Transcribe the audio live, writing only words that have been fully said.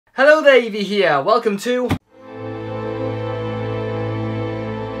Hello there, Evie here. Welcome to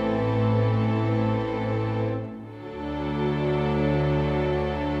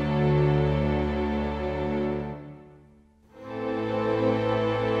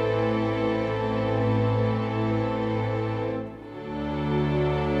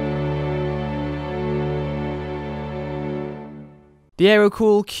the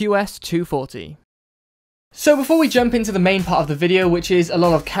Aerocool QS-240. So before we jump into the main part of the video, which is a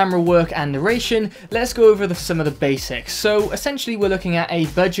lot of camera work and narration, let's go over some of the basics. So essentially we're looking at a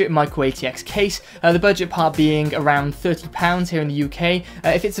budget micro ATX case, the budget part being around £30 here in the UK.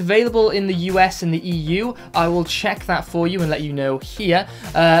 If it's available in the US and the EU, I will check that for you and let you know here.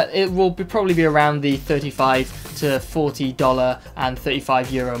 It will probably be around the $35 to $40 and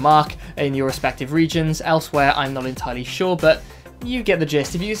 €35 mark in your respective regions. Elsewhere, I'm not entirely sure, but you get the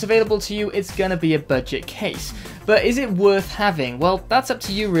gist. If it's available to you, it's going to be a budget case. But is it worth having? Well, that's up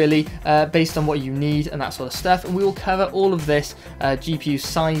to you really, based on what you need and that sort of stuff. And we will cover all of this, GPU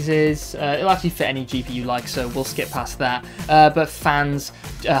sizes. It'll actually fit any GPU you like, so we'll skip past that. But fans,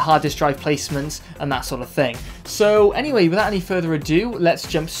 hard disk drive placements, and that sort of thing. So anyway, without any further ado, let's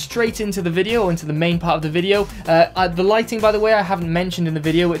jump straight into the video, into the main part of the video. The lighting, by the way, I haven't mentioned in the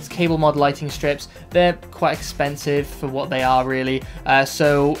video. It's CableMod lighting strips. They're quite expensive for what they are, really.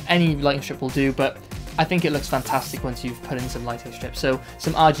 So any lighting strip will do, but I think it looks fantastic once you've put in some lighting strips. So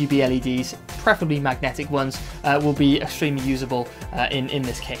some RGB LEDs, preferably magnetic ones, will be extremely usable in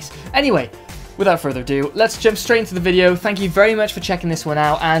this case. Anyway, without further ado, let's jump straight into the video. Thank you very much for checking this one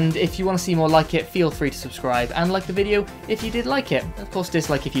out, and if you want to see more like it, feel free to subscribe and like the video if you did like it. Of course,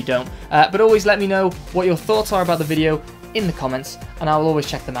 dislike if you don't, but always let me know what your thoughts are about the video in the comments, and I will always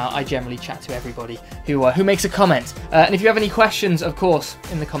check them out. I generally chat to everybody who makes a comment, and if you have any questions, of course,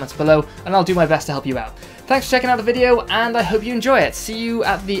 in the comments below, and I'll do my best to help you out. Thanks for checking out the video, and I hope you enjoy it. See you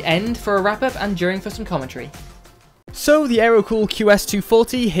at the end for a wrap-up and during for some commentary. So the Aerocool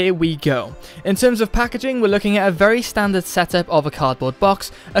QS-240, here we go. In terms of packaging, we're looking at a very standard setup of a cardboard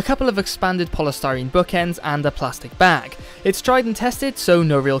box, a couple of expanded polystyrene bookends, and a plastic bag. It's tried and tested, so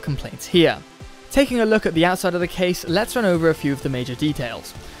no real complaints here. Taking a look at the outside of the case, let's run over a few of the major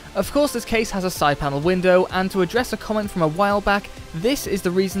details. Of course, this case has a side panel window, and to address a comment from a while back, this is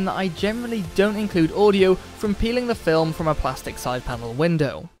the reason that I generally don't include audio from peeling the film from a plastic side panel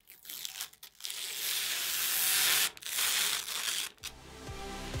window.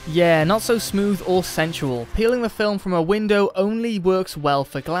 Yeah, not so smooth or sensual. Peeling the film from a window only works well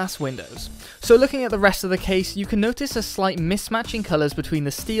for glass windows. So looking at the rest of the case, you can notice a slight mismatch in colours between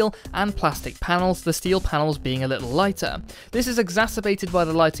the steel and plastic panels, the steel panels being a little lighter. This is exacerbated by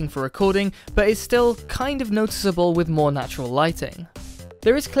the lighting for recording, but is still kind of noticeable with more natural lighting.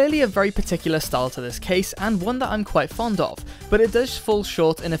 There is clearly a very particular style to this case, and one that I'm quite fond of, but it does fall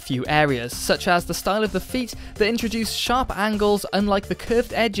short in a few areas, such as the style of the feet that introduce sharp angles unlike the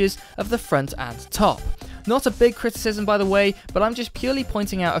curved edges of the front and top. Not a big criticism, by the way, but I'm just purely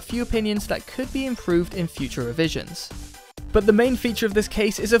pointing out a few opinions that could be improved in future revisions. But the main feature of this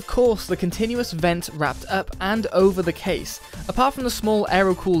case is of course the continuous vent wrapped up and over the case. Apart from the small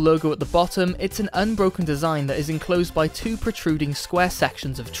Aerocool logo at the bottom, it's an unbroken design that is enclosed by two protruding square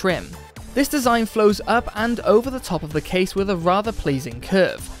sections of trim. This design flows up and over the top of the case with a rather pleasing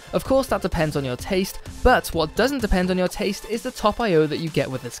curve. Of course that depends on your taste, but what doesn't depend on your taste is the top I/O that you get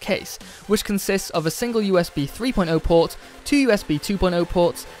with this case, which consists of a single USB 3.0 port, two USB 2.0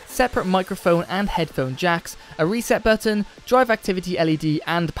 ports, separate microphone and headphone jacks, a reset button, drive activity LED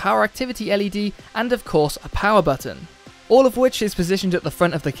and power activity LED, and of course a power button. All of which is positioned at the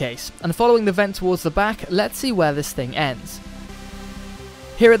front of the case, and following the vent towards the back, let's see where this thing ends.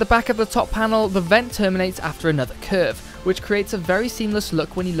 Here at the back of the top panel, the vent terminates after another curve, which creates a very seamless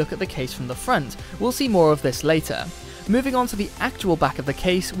look when you look at the case from the front. We'll see more of this later. Moving on to the actual back of the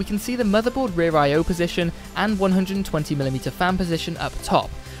case, we can see the motherboard rear I/O position and 120mm fan position up top.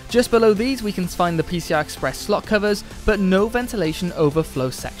 Just below these we can find the PCI Express slot covers, but no ventilation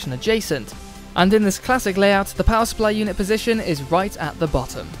overflow section adjacent. And in this classic layout, the power supply unit position is right at the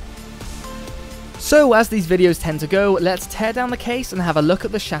bottom. So as these videos tend to go, let's tear down the case and have a look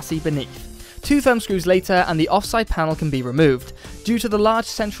at the chassis beneath. Two thumb screws later and the offside panel can be removed. Due to the large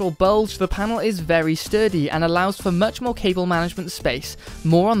central bulge, the panel is very sturdy and allows for much more cable management space.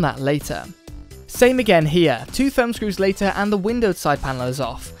 More on that later. Same again here, two thumb screws later and the windowed side panel is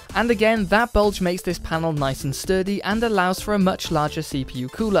off. And again, that bulge makes this panel nice and sturdy and allows for a much larger CPU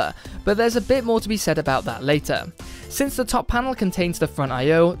cooler, but there's a bit more to be said about that later. Since the top panel contains the front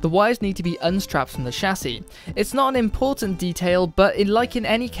I/O, the wires need to be unstrapped from the chassis. It's not an important detail, but like in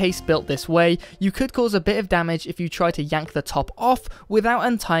any case built this way, you could cause a bit of damage if you try to yank the top off without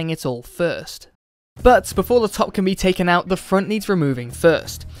untying it all first. But before the top can be taken out, the front needs removing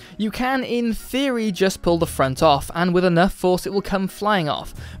first. You can, in theory, just pull the front off, and with enough force it will come flying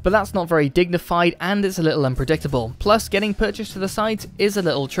off, but that's not very dignified and it's a little unpredictable, plus getting purchased to the sides is a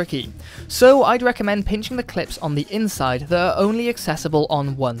little tricky. So I'd recommend pinching the clips on the inside that are only accessible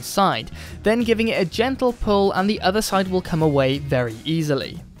on one side, then giving it a gentle pull and the other side will come away very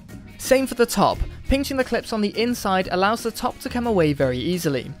easily. Same for the top. Pinching the clips on the inside allows the top to come away very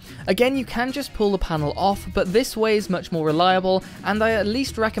easily. Again, you can just pull the panel off, but this way is much more reliable, and I at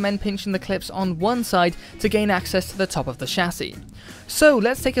least recommend pinching the clips on one side to gain access to the top of the chassis. So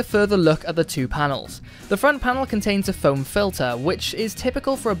let's take a further look at the two panels. The front panel contains a foam filter, which is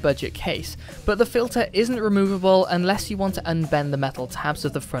typical for a budget case, but the filter isn't removable unless you want to unbend the metal tabs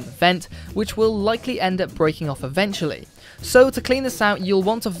of the front vent, which will likely end up breaking off eventually. So to clean this out, you'll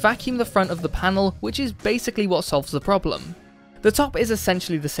want to vacuum the front of the panel, which is basically what solves the problem. The top is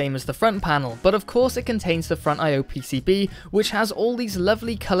essentially the same as the front panel, but of course it contains the front I/O PCB, which has all these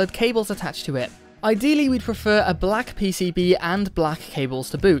lovely coloured cables attached to it. Ideally, we'd prefer a black PCB and black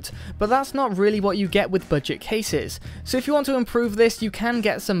cables to boot, but that's not really what you get with budget cases. So if you want to improve this, you can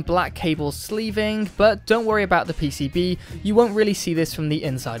get some black cable sleeving, but don't worry about the PCB, you won't really see this from the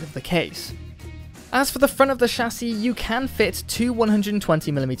inside of the case. As for the front of the chassis, you can fit two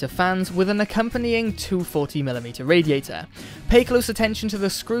 120mm fans with an accompanying 240mm radiator. Pay close attention to the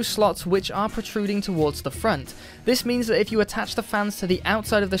screw slots which are protruding towards the front. This means that if you attach the fans to the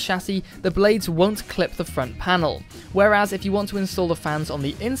outside of the chassis, the blades won't clip the front panel. Whereas if you want to install the fans on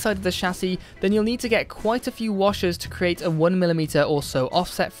the inside of the chassis, then you'll need to get quite a few washers to create a 1mm or so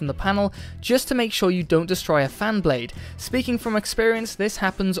offset from the panel, just to make sure you don't destroy a fan blade. Speaking from experience, this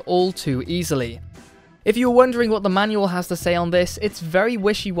happens all too easily. If you're wondering what the manual has to say on this, it's very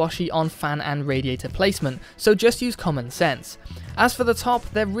wishy-washy on fan and radiator placement, so just use common sense. As for the top,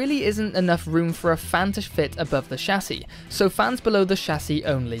 there really isn't enough room for a fan to fit above the chassis, so fans below the chassis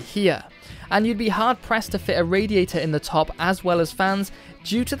only here. And you'd be hard pressed to fit a radiator in the top as well as fans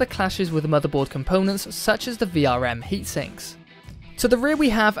due to the clashes with motherboard components such as the VRM heatsinks. To the rear we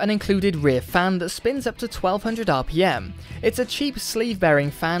have an included rear fan that spins up to 1200 RPM. It's a cheap sleeve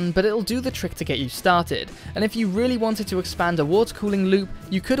bearing fan, but it'll do the trick to get you started, and if you really wanted to expand a water cooling loop,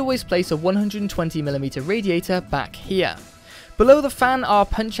 you could always place a 120mm radiator back here. Below the fan are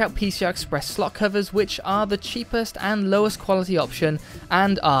punch-out PCI Express slot covers, which are the cheapest and lowest quality option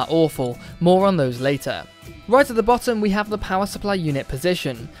and are awful, more on those later. Right at the bottom we have the power supply unit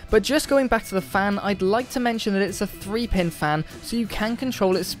position, but just going back to the fan, I'd like to mention that it's a 3-pin fan, so you can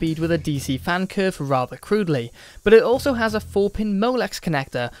control its speed with a DC fan curve rather crudely, but it also has a 4-pin Molex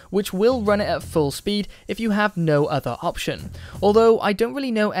connector, which will run it at full speed if you have no other option, although I don't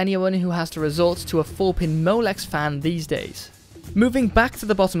really know anyone who has to resort to a 4-pin Molex fan these days. Moving back to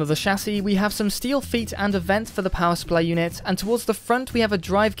the bottom of the chassis, we have some steel feet and a vent for the power supply unit, and towards the front we have a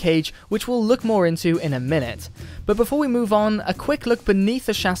drive cage, which we'll look more into in a minute. But before we move on, a quick look beneath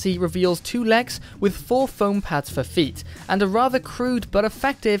the chassis reveals 2 legs with 4 foam pads for feet, and a rather crude but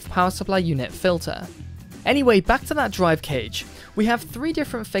effective power supply unit filter. Anyway, back to that drive cage. We have 3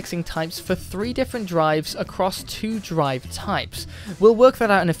 different fixing types for 3 different drives across 2 drive types. We'll work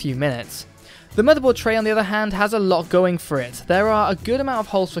that out in a few minutes. The motherboard tray, on the other hand, has a lot going for it. There are a good amount of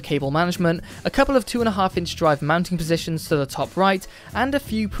holes for cable management, a couple of 2.5-inch drive mounting positions to the top right, and a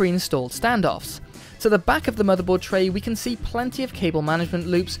few pre-installed standoffs. To the back of the motherboard tray, we can see plenty of cable management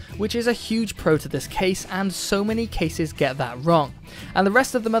loops, which is a huge pro to this case, and so many cases get that wrong. And the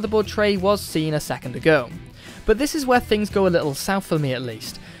rest of the motherboard tray was seen a second ago. But this is where things go a little south for me at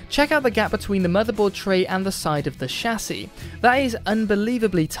least. Check out the gap between the motherboard tray and the side of the chassis. That is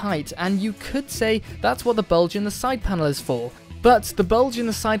unbelievably tight, and you could say that's what the bulge in the side panel is for. But the bulge in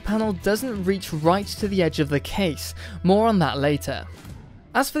the side panel doesn't reach right to the edge of the case. More on that later.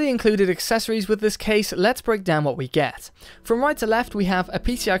 As for the included accessories with this case, let's break down what we get. From right to left we have a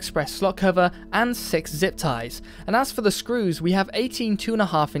PCI Express slot cover and 6 zip ties, and as for the screws we have 18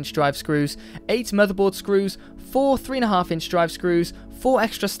 2.5-inch drive screws, 8 motherboard screws, 4 3.5-inch drive screws, 4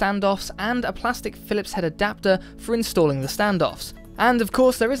 extra standoffs, and a plastic Phillips head adapter for installing the standoffs. And of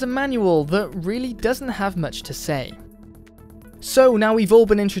course there is a manual that really doesn't have much to say. So now we've all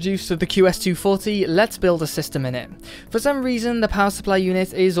been introduced to the QS-240, let's build a system in it. For some reason the power supply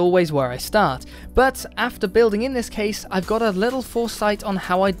unit is always where I start, but after building in this case I've got a little foresight on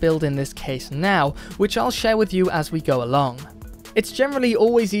how I'd build in this case now, which I'll share with you as we go along. It's generally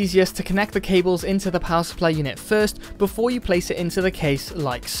always easiest to connect the cables into the power supply unit first before you place it into the case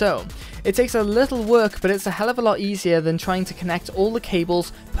like so. It takes a little work, but it's a hell of a lot easier than trying to connect all the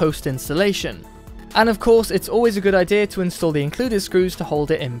cables post-installation. And of course, it's always a good idea to install the included screws to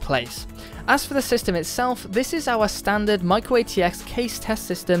hold it in place. As for the system itself, this is our standard microATX case test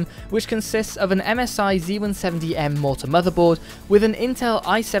system, which consists of an MSI Z170M Mortar motherboard with an Intel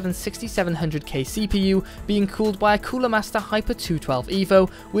i7-6700K CPU being cooled by a Cooler Master Hyper 212 Evo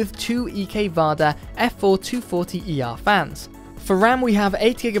with two EK Vardar F4 240 ER fans. For RAM, we have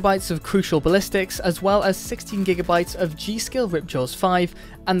 8GB of crucial Ballistix, as well as 16GB of G.Skill Ripjaws 5,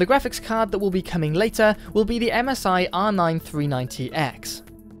 and the graphics card that will be coming later will be the MSI R9 390X.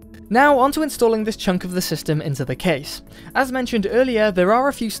 Now onto installing this chunk of the system into the case. As mentioned earlier, there are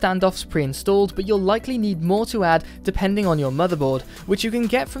a few standoffs pre-installed, but you'll likely need more to add depending on your motherboard, which you can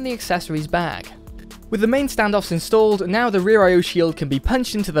get from the accessories bag. With the main standoffs installed, now the rear I/O shield can be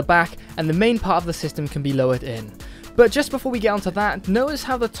punched into the back and the main part of the system can be lowered in. But just before we get onto that, notice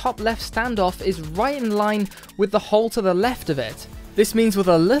how the top left standoff is right in line with the hole to the left of it. This means with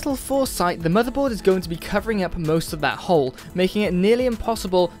a little foresight, the motherboard is going to be covering up most of that hole, making it nearly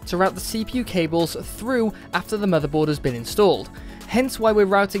impossible to route the CPU cables through after the motherboard has been installed. Hence why we're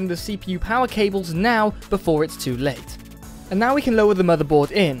routing the CPU power cables now before it's too late. And now we can lower the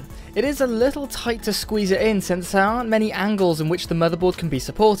motherboard in. It is a little tight to squeeze it in since there aren't many angles in which the motherboard can be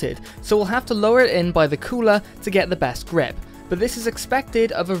supported, so we'll have to lower it in by the cooler to get the best grip. But this is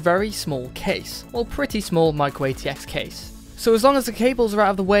expected of a very small case, or pretty small microATX case. So as long as the cables are out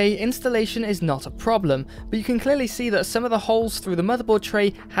of the way, installation is not a problem, but you can clearly see that some of the holes through the motherboard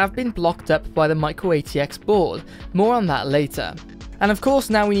tray have been blocked up by the microATX board. More on that later. And of course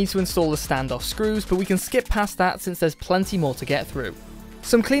now we need to install the standoff screws, but we can skip past that since there's plenty more to get through.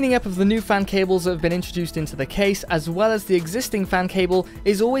 Some cleaning up of the new fan cables that have been introduced into the case, as well as the existing fan cable,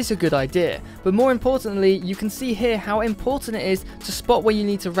 is always a good idea, but more importantly, you can see here how important it is to spot where you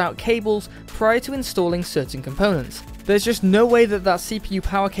need to route cables prior to installing certain components. There's just no way that CPU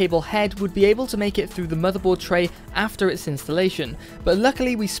power cable head would be able to make it through the motherboard tray after its installation, but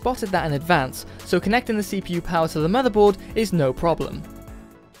luckily we spotted that in advance, so connecting the CPU power to the motherboard is no problem.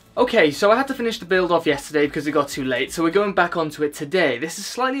 Okay, so I had to finish the build off yesterday because it got too late, so we're going back onto it today. This is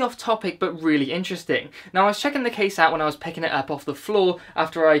slightly off topic, but really interesting. Now, I was checking the case out when I was picking it up off the floor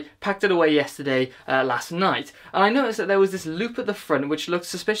after I packed it away yesterday, last night, and I noticed that there was this loop at the front which looked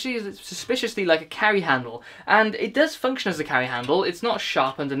suspiciously like a carry handle, and it does function as a carry handle. It's not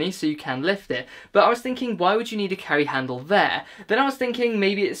sharp underneath, so you can lift it, but I was thinking, why would you need a carry handle there? Then I was thinking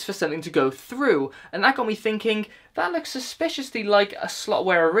maybe it's for something to go through, and that got me thinking, that looks suspiciously like a slot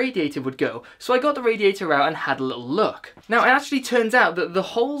where a radiator would go, so I got the radiator out and had a little look. Now, it actually turns out that the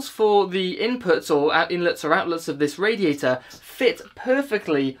holes for the inputs or inlets or outlets of this radiator fit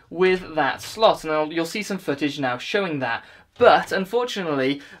perfectly with that slot, and you'll see some footage now showing that. But,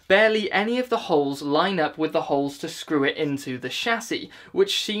 unfortunately, barely any of the holes line up with the holes to screw it into the chassis,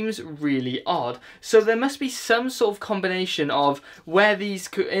 which seems really odd. So there must be some sort of combination of where these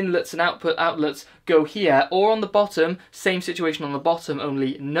inlets and outlets go here, or on the bottom, same situation on the bottom,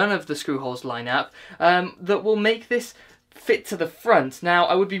 only none of the screw holes line up, that will make this fit to the front. Now,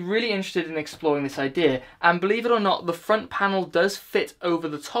 I would be really interested in exploring this idea, and believe it or not, the front panel does fit over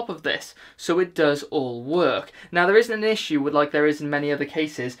the top of this, so it does all work. Now, there isn't an issue with, like there is in many other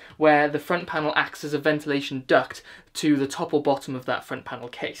cases, where the front panel acts as a ventilation duct to the top or bottom of that front panel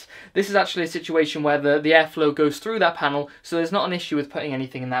case. This is actually a situation where the airflow goes through that panel, so there's not an issue with putting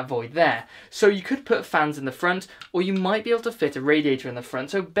anything in that void there. So you could put fans in the front, or you might be able to fit a radiator in the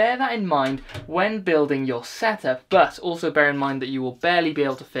front, so bear that in mind when building your setup, but also bear in mind that you will barely be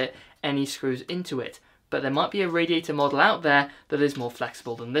able to fit any screws into it. But there might be a radiator model out there that is more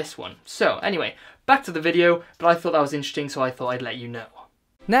flexible than this one. So anyway, back to the video, but I thought that was interesting, so I thought I'd let you know.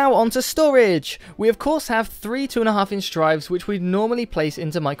 Now onto storage! We of course have three 2.5-inch drives which we'd normally place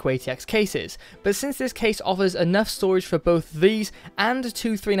into microATX cases, but since this case offers enough storage for both these and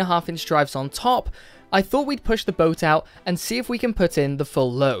two 3.5-inch drives on top, I thought we'd push the boat out and see if we can put in the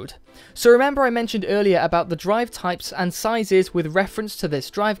full load. So remember I mentioned earlier about the drive types and sizes with reference to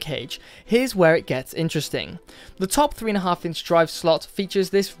this drive cage. Here's where it gets interesting. The top 3.5-inch drive slot features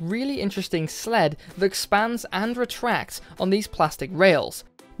this really interesting sled that expands and retracts on these plastic rails.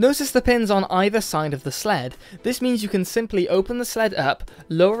 Notice the pins on either side of the sled. This means you can simply open the sled up,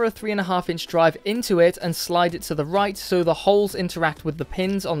 lower a 3.5-inch drive into it and slide it to the right so the holes interact with the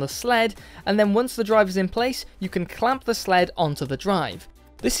pins on the sled, and then once the drive is in place, you can clamp the sled onto the drive.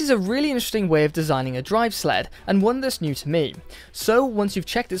 This is a really interesting way of designing a drive sled, and one that's new to me. So once you've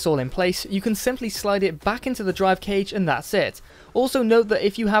checked it's all in place, you can simply slide it back into the drive cage and that's it. Also note that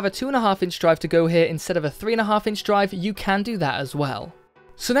if you have a 2.5-inch drive to go here instead of a 3.5-inch drive, you can do that as well.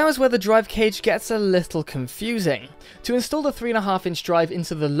 So now is where the drive cage gets a little confusing. To install the 3.5-inch drive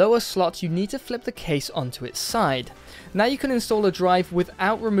into the lower slot, you need to flip the case onto its side. Now you can install a drive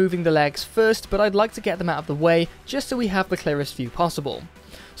without removing the legs first, but I'd like to get them out of the way just so we have the clearest view possible.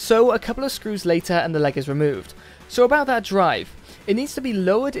 So a couple of screws later and the leg is removed. So about that drive, it needs to be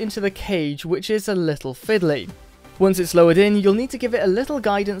lowered into the cage, which is a little fiddly. Once it's lowered in, you'll need to give it a little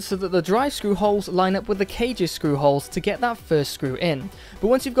guidance so that the drive screw holes line up with the cage's screw holes to get that first screw in. But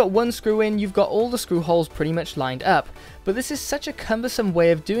once you've got one screw in, you've got all the screw holes pretty much lined up. But this is such a cumbersome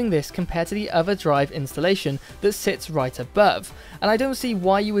way of doing this compared to the other drive installation that sits right above, and I don't see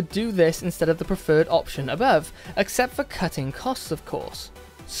why you would do this instead of the preferred option above, except for cutting costs of course.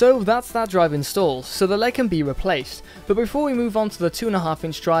 So that's that drive installed, so the leg can be replaced. But before we move on to the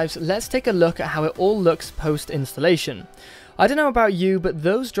 2.5-inch drives, let's take a look at how it all looks post-installation. I don't know about you, but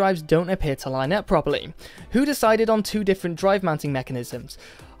those drives don't appear to line up properly. Who decided on two different drive mounting mechanisms?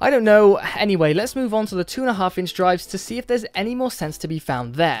 I don't know. Anyway, let's move on to the 2.5-inch drives to see if there's any more sense to be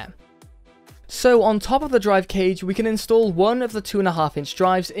found there. So on top of the drive cage, we can install one of the 2.5-inch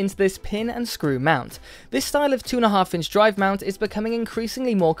drives into this pin and screw mount. This style of 2.5-inch drive mount is becoming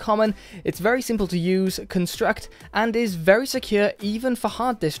increasingly more common. It's very simple to use, construct, and is very secure even for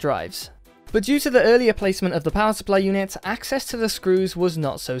hard disk drives. But due to the earlier placement of the power supply unit, access to the screws was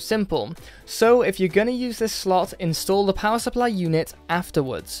not so simple. So if you're going to use this slot, install the power supply unit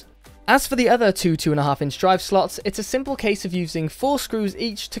afterwards. As for the other two 2.5-inch drive slots, it's a simple case of using 4 screws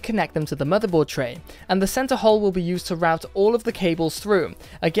each to connect them to the motherboard tray, and the center hole will be used to route all of the cables through.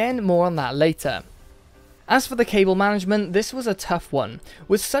 Again, more on that later. As for the cable management, this was a tough one.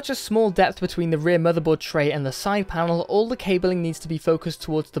 With such a small depth between the rear motherboard tray and the side panel, all the cabling needs to be focused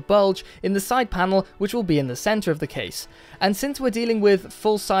towards the bulge in the side panel, which will be in the center of the case. And since we're dealing with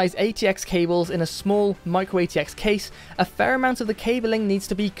full-size ATX cables in a small micro ATX case, a fair amount of the cabling needs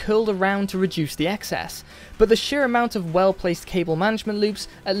to be curled around to reduce the excess. But the sheer amount of well-placed cable management loops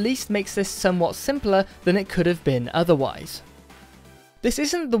at least makes this somewhat simpler than it could have been otherwise. This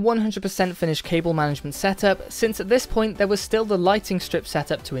isn't the 100% finished cable management setup, since at this point there was still the lighting strip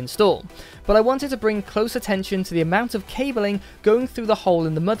setup to install, but I wanted to bring close attention to the amount of cabling going through the hole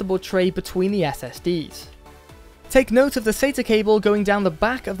in the motherboard tray between the SSDs. Take note of the SATA cable going down the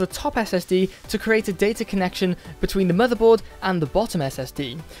back of the top SSD to create a data connection between the motherboard and the bottom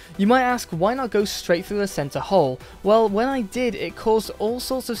SSD. You might ask, why not go straight through the center hole? Well, when I did, it caused all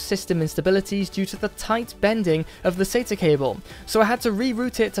sorts of system instabilities due to the tight bending of the SATA cable, so I had to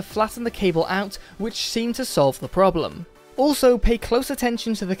reroute it to flatten the cable out, which seemed to solve the problem. Also, pay close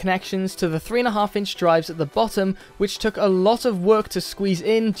attention to the connections to the 3.5-inch drives at the bottom, which took a lot of work to squeeze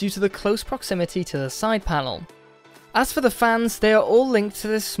in due to the close proximity to the side panel. As for the fans, they are all linked to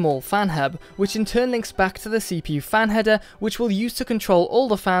this small fan hub, which in turn links back to the CPU fan header, which we'll use to control all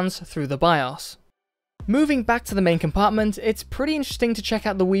the fans through the BIOS. Moving back to the main compartment, it's pretty interesting to check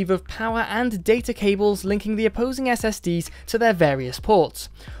out the weave of power and data cables linking the opposing SSDs to their various ports.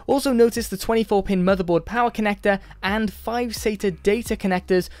 Also notice the 24-pin motherboard power connector and 5 SATA data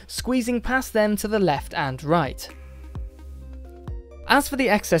connectors squeezing past them to the left and right. As for the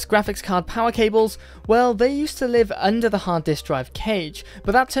excess graphics card power cables, well, they used to live under the hard disk drive cage,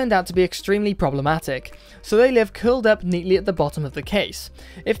 but that turned out to be extremely problematic, so they live curled up neatly at the bottom of the case.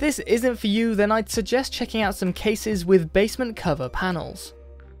 If this isn't for you, then I'd suggest checking out some cases with basement cover panels.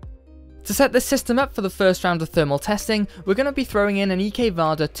 To set this system up for the first round of thermal testing, we're going to be throwing in an EK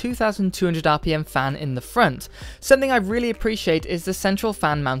Vardar 2200 RPM fan in the front. Something I really appreciate is the central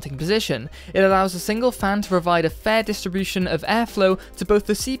fan mounting position. It allows a single fan to provide a fair distribution of airflow to both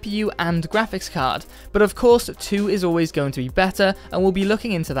the CPU and graphics card, but of course 2 is always going to be better, and we'll be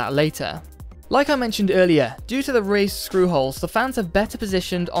looking into that later. Like I mentioned earlier, due to the raised screw holes, the fans are better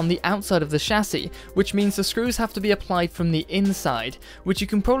positioned on the outside of the chassis, which means the screws have to be applied from the inside, which you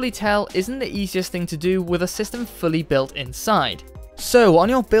can probably tell isn't the easiest thing to do with a system fully built inside. So on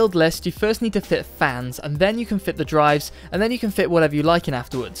your build list, you first need to fit fans, and then you can fit the drives, and then you can fit whatever you like in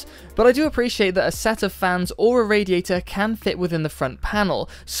afterwards. But I do appreciate that a set of fans or a radiator can fit within the front panel,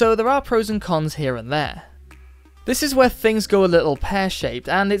 so there are pros and cons here and there. This is where things go a little pear-shaped,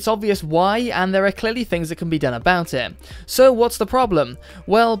 and it's obvious why, and there are clearly things that can be done about it. So what's the problem?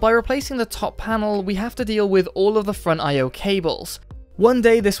 Well, by replacing the top panel, we have to deal with all of the front I/O cables. One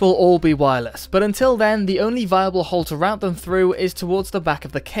day this will all be wireless, but until then the only viable hole to route them through is towards the back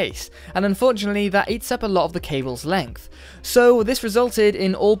of the case, and unfortunately that eats up a lot of the cable's length. So this resulted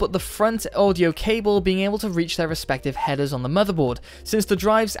in all but the front audio cable being able to reach their respective headers on the motherboard, since the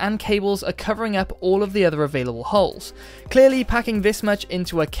drives and cables are covering up all of the other available holes. Clearly packing this much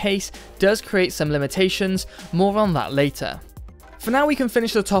into a case does create some limitations, more on that later. For now we can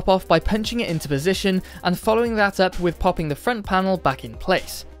finish the top off by punching it into position and following that up with popping the front panel back in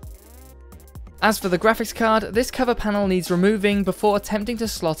place. As for the graphics card, this cover panel needs removing before attempting to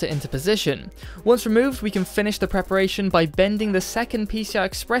slot it into position. Once removed, we can finish the preparation by bending the second PCI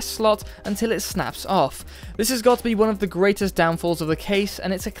Express slot until it snaps off. This has got to be one of the greatest downfalls of the case,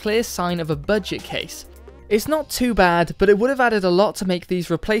 and it's a clear sign of a budget case. It's not too bad, but it would have added a lot to make these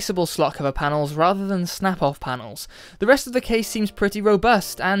replaceable slot cover panels rather than snap-off panels. The rest of the case seems pretty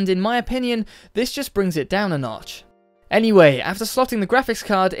robust, and in my opinion, this just brings it down a notch. Anyway, after slotting the graphics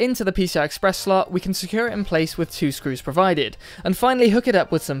card into the PCI Express slot, we can secure it in place with 2 screws provided, and finally hook it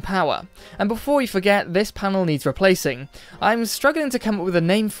up with some power. And before we forget, this panel needs replacing. I'm struggling to come up with a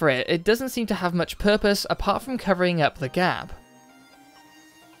name for it. It doesn't seem to have much purpose apart from covering up the gap.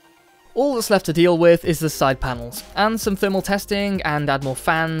 All that's left to deal with is the side panels, and some thermal testing, and add more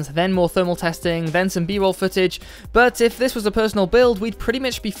fans, then more thermal testing, then some B-roll footage, but if this was a personal build, we'd pretty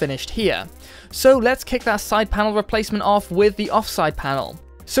much be finished here. So let's kick that side panel replacement off with the offside panel.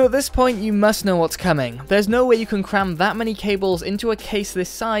 So at this point you must know what's coming. There's no way you can cram that many cables into a case this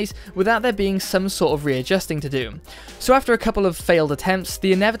size without there being some sort of readjusting to do. So after a couple of failed attempts,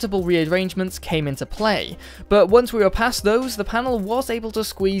 the inevitable rearrangements came into play, but once we were past those, the panel was able to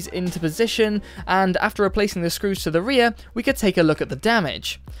squeeze into position, and after replacing the screws to the rear, we could take a look at the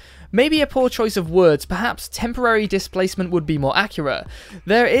damage. Maybe a poor choice of words, perhaps temporary displacement would be more accurate.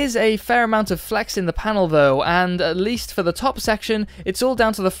 There is a fair amount of flex in the panel though, and at least for the top section, it's all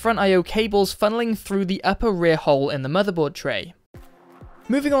down to the front I/O cables funneling through the upper rear hole in the motherboard tray.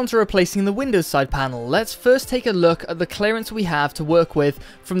 Moving on to replacing the Windows side panel, let's first take a look at the clearance we have to work with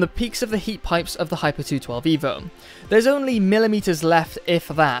from the peaks of the heat pipes of the Hyper 212 Evo. There's only millimeters left, if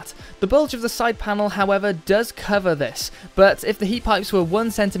that. The bulge of the side panel, however, does cover this, but if the heat pipes were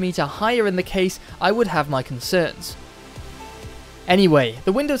 1 centimeter higher in the case, I would have my concerns. Anyway,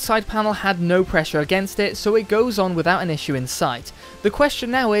 the Windows side panel had no pressure against it, so it goes on without an issue in sight. The question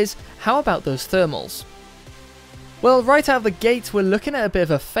now is, how about those thermals? Well, right out of the gate, we're looking at a bit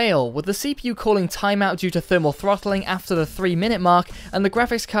of a fail, with the CPU calling timeout due to thermal throttling after the 3-minute mark, and the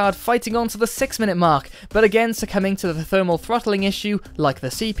graphics card fighting on to the 6-minute mark, but again succumbing to the thermal throttling issue like the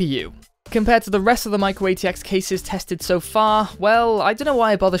CPU. Compared to the rest of the micro-ATX cases tested so far, well, I don't know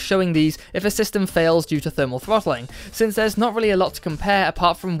why I bother showing these if a system fails due to thermal throttling, since there's not really a lot to compare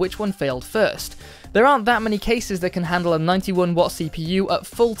apart from which one failed first. There aren't that many cases that can handle a 91-watt CPU at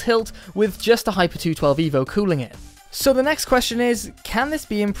full tilt with just a Hyper 212 Evo cooling it. So the next question is, can this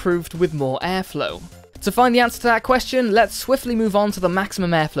be improved with more airflow? To find the answer to that question, let's swiftly move on to the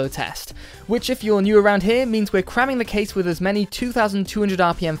maximum airflow test, which if you're new around here means we're cramming the case with as many 2200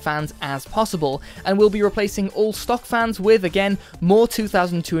 RPM fans as possible, and we'll be replacing all stock fans with, again, more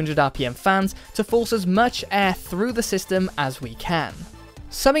 2200 RPM fans to force as much air through the system as we can.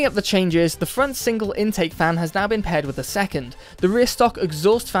 Summing up the changes, the front single intake fan has now been paired with the second, the rear stock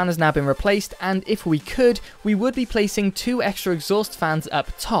exhaust fan has now been replaced, and if we could, we would be placing 2 extra exhaust fans up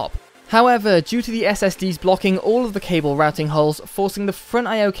top. However, due to the SSDs blocking all of the cable routing holes, forcing the front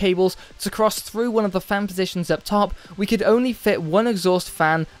I/O cables to cross through one of the fan positions up top, we could only fit 1 exhaust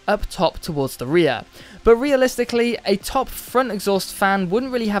fan up top towards the rear. But realistically, a top front exhaust fan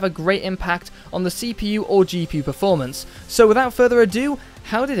wouldn't really have a great impact on the CPU or GPU performance. So without further ado,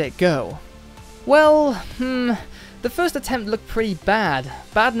 how did it go? Well, the first attempt looked pretty bad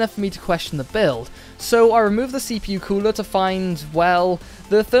enough for me to question the build. So I removed the CPU cooler to find, well,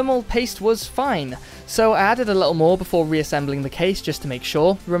 the thermal paste was fine. So I added a little more before reassembling the case just to make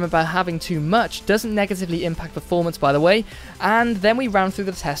sure. Remember, having too much doesn't negatively impact performance, by the way, and then we ran through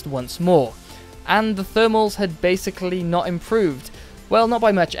the test once more. And the thermals had basically not improved. Well, not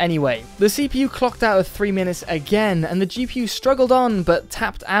by much anyway. The CPU clocked out at 3 minutes again, and the GPU struggled on but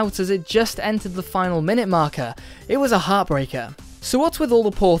tapped out as it just entered the final minute marker. It was a heartbreaker. So what's with all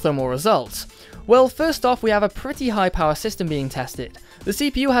the poor thermal results? Well, first off, we have a pretty high power system being tested. The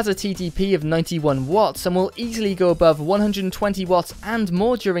CPU has a TDP of 91 watts and will easily go above 120 watts and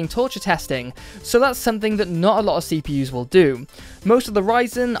more during torture testing, so that's something that not a lot of CPUs will do. Most of the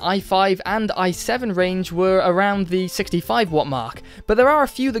Ryzen, i5 and i7 range were around the 65 watt mark, but there are a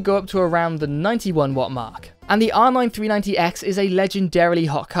few that go up to around the 91 watt mark. And the R9 390X is a legendarily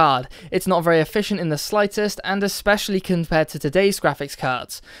hot card. It's not very efficient in the slightest, and especially compared to today's graphics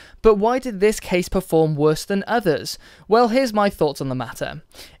cards. But why did this case perform worse than others? Well, here's my thoughts on the matter.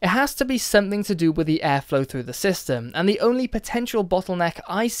 It has to be something to do with the airflow through the system, and the only potential bottleneck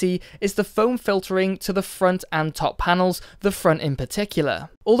I see is the foam filtering to the front and top panels, the front in particular.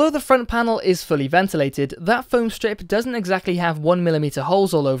 Although the front panel is fully ventilated, that foam strip doesn't exactly have 1mm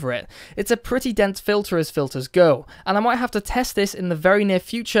holes all over it. It's a pretty dense filter as filters go, and I might have to test this in the very near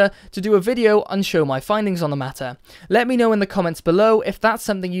future to do a video and show my findings on the matter. Let me know in the comments below if that's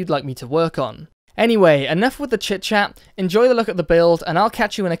something you'd like me to work on. Anyway, enough with the chit chat, enjoy the look at the build, and I'll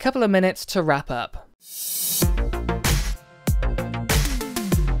catch you in a couple of minutes to wrap up.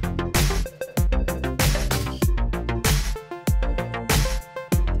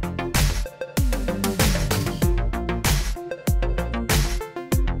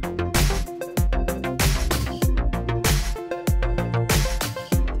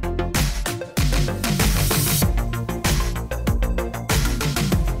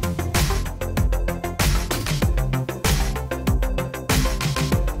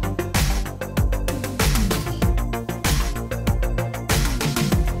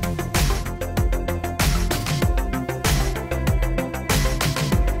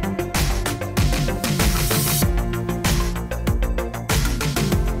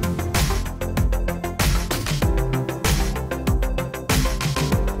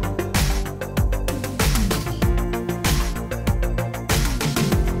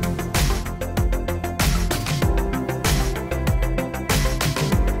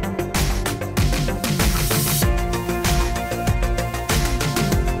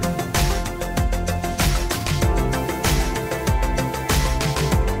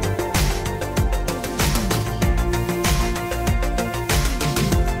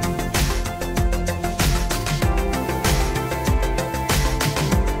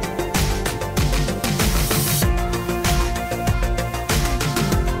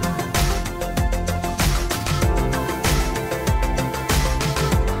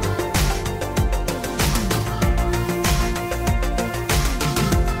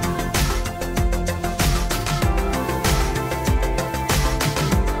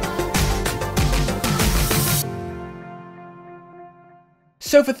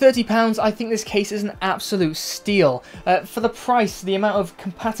 So for £30, I think this case is an absolute steal. For the price, the amount of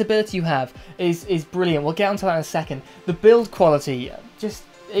compatibility you have is brilliant. We'll get onto that in a second. The build quality, just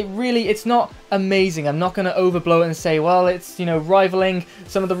it's not amazing. I'm not going to overblow it and say, well, it's, you know, rivaling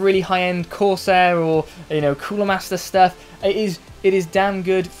some of the really high-end Corsair or, you know, Cooler Master stuff. It is damn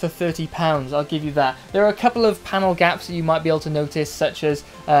good for £30, I'll give you that. There are a couple of panel gaps that you might be able to notice, such as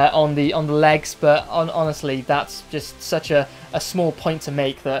on the legs, but honestly, that's just such a small point to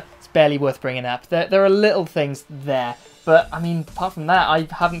make that it's barely worth bringing up. There are little things there, but I mean, apart from that, I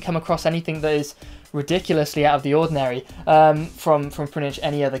haven't come across anything that is ridiculously out of the ordinary from pretty much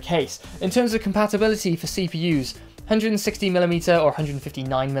any other case. In terms of compatibility for CPUs, 160mm or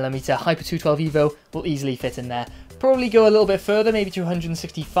 159mm Hyper 212 Evo will easily fit in there. Probably go a little bit further, maybe to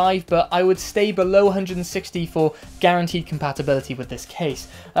 165, but I would stay below 160 for guaranteed compatibility with this case.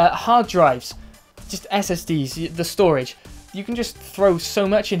 Hard drives, just SSDs, the storage, you can just throw so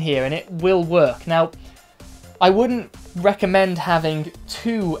much in here and it will work. Now, I wouldn't recommend having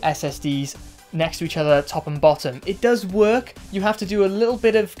two SSDs next to each other, top and bottom. It does work, you have to do a little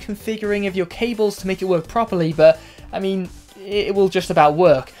bit of configuring of your cables to make it work properly, but I mean, it will just about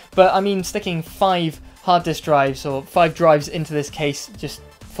work. But I mean, sticking 5 hard disk drives or 5 drives into this case, just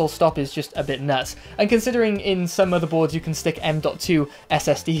full stop, is just a bit nuts. And considering in some motherboards you can stick M.2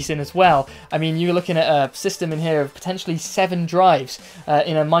 SSDs in as well, I mean, you're looking at a system in here of potentially 7 drives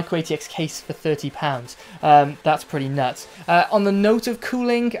in a micro-ATX case for £30. That's pretty nuts. On the note of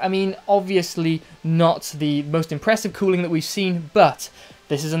cooling, I mean, obviously not the most impressive cooling that we've seen, but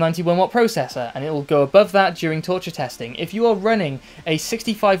this is a 91 watt processor and it will go above that during torture testing. If you are running a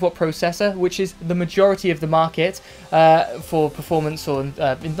 65 watt processor, which is the majority of the market for performance or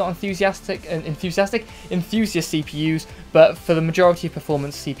not enthusiast CPUs, but for the majority of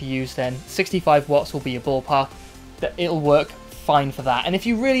performance CPUs, then 65 watts will be a ballpark. It'll work fine for that. And if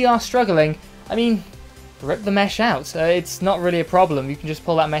you really are struggling, I mean, rip the mesh out. It's not really a problem. You can just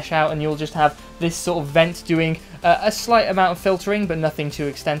pull that mesh out and you'll just have this sort of vent doing a slight amount of filtering, but nothing too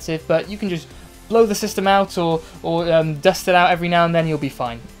extensive. But you can just blow the system out or dust it out every now and then, you'll be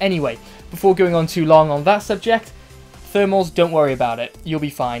fine. Anyway, before going on too long on that subject, thermals, don't worry about it. You'll be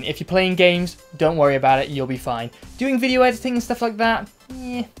fine. If you're playing games, don't worry about it. You'll be fine. Doing video editing and stuff like that,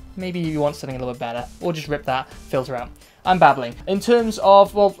 maybe you want something a little bit better. Or just rip that filter out. I'm babbling. In terms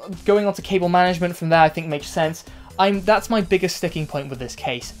of, well, going on to cable management from there, I think makes sense. That's my biggest sticking point with this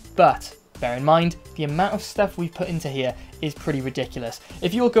case. But bear in mind, the amount of stuff we've put into here is pretty ridiculous.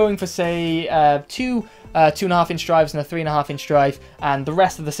 If you're going for, say, two 2.5-inch drives and a 3.5-inch drive, and the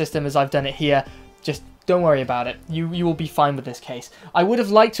rest of the system as I've done it here, just don't worry about it. You will be fine with this case. I would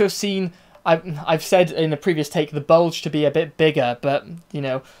have liked to have seen, I've said in a previous take, the bulge to be a bit bigger, but, you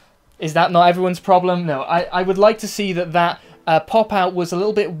know, is that not everyone's problem? No, I would like to see that pop out was a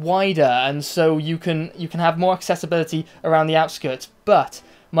little bit wider, and so you can have more accessibility around the outskirts. But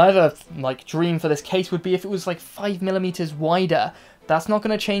my other dream for this case would be if it was like 5mm wider. That's not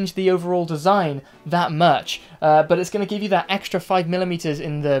going to change the overall design that much, but it's going to give you that extra 5mm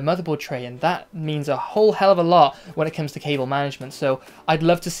in the motherboard tray, and that means a whole hell of a lot when it comes to cable management. So I'd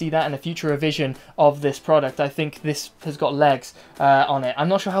love to see that in a future revision of this product. I think this has got legs on it. I'm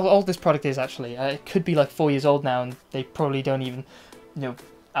not sure how old this product is actually. It could be like 4 years old now, and they probably don't even, you know,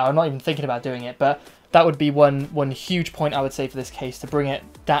 are not even thinking about doing it, but that would be one huge point I would say for this case, to bring it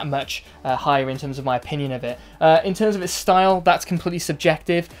that much higher in terms of my opinion of it. In terms of its style, that's completely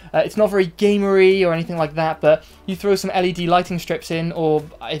subjective. It's not very gamery or anything like that, but you throw some LED lighting strips in, or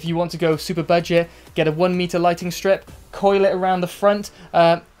if you want to go super budget, get a 1 meter lighting strip, coil it around the front.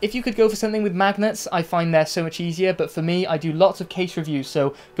 If you could go for something with magnets, I find they're so much easier, but for me, I do lots of case reviews,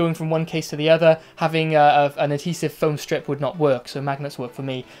 so going from one case to the other, having an adhesive foam strip would not work, so magnets work for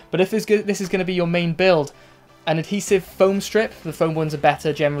me. But if this is going to be your main build, an adhesive foam strip, the foam ones are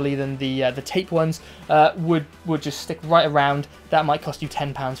better generally than the tape ones, would just stick right around. That might cost you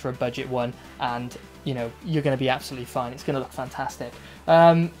 £10 for a budget one, and you know, you're going to be absolutely fine. It's going to look fantastic.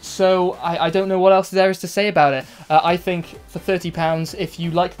 So I don't know what else there is to say about it. I think for £30, if you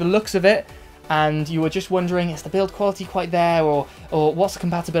like the looks of it, and you were just wondering, is the build quality quite there, or what's the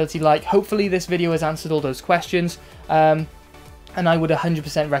compatibility like, hopefully this video has answered all those questions. And I would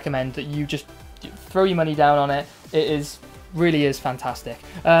 100% recommend that you just throw your money down on it. It really is fantastic.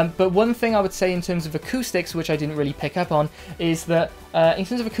 But one thing I would say in terms of acoustics, which I didn't really pick up on, is that in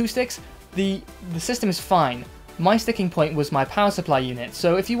terms of acoustics, the system is fine. My sticking point was my power supply unit,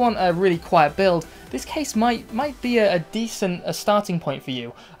 so if you want a really quiet build, this case might be a decent starting point for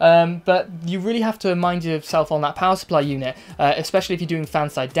you. But you really have to mind yourself on that power supply unit, especially if you're doing fan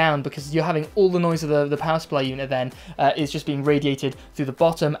side down, because you're having all the noise of the power supply unit then is just being radiated through the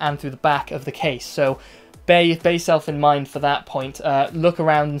bottom and through the back of the case. So bear yourself in mind for that point. Look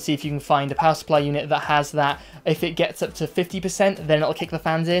around and see if you can find a power supply unit that has that. If it gets up to 50%, then it'll kick the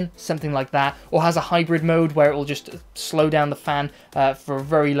fans in, something like that. Or has a hybrid mode where it will just slow down the fan for a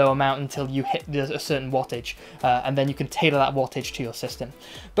very low amount until you hit a certain wattage. And then you can tailor that wattage to your system.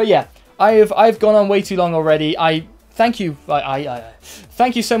 But yeah, I've gone on way too long already. Thank you.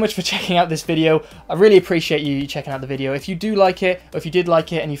 Thank you so much for checking out this video. I really appreciate you checking out the video. If you do like it, or if you did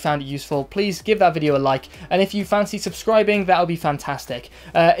like it and you found it useful, please give that video a like. And if you fancy subscribing, that would be fantastic.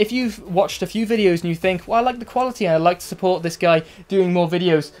 If you've watched a few videos and you think, well, I like the quality and I'd like to support this guy doing more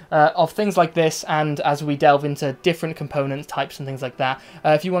videos of things like this, and as we delve into different component types and things like that,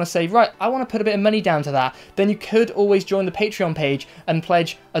 if you want to say, right, I want to put a bit of money down to that, then you could always join the Patreon page and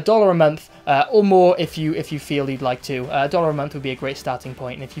pledge $1 a month or more if you feel you'd like to. $1 a month would be a great starting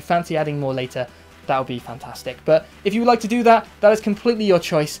point, and if you fancy adding more later, that would be fantastic. But if you would like to do that, that is completely your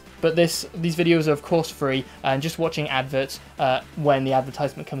choice. But these videos are of course free, and just watching adverts when the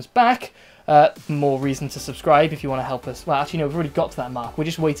advertisement comes back, more reason to subscribe if you want to help us. Well, actually no, we've already got to that mark. We're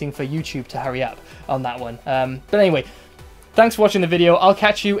just waiting for YouTube to hurry up on that one. But anyway, thanks for watching the video. I'll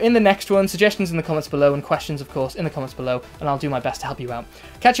catch you in the next one. Suggestions in the comments below, and questions of course in the comments below, and I'll do my best to help you out.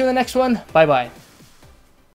 Catch you in the next one. Bye bye.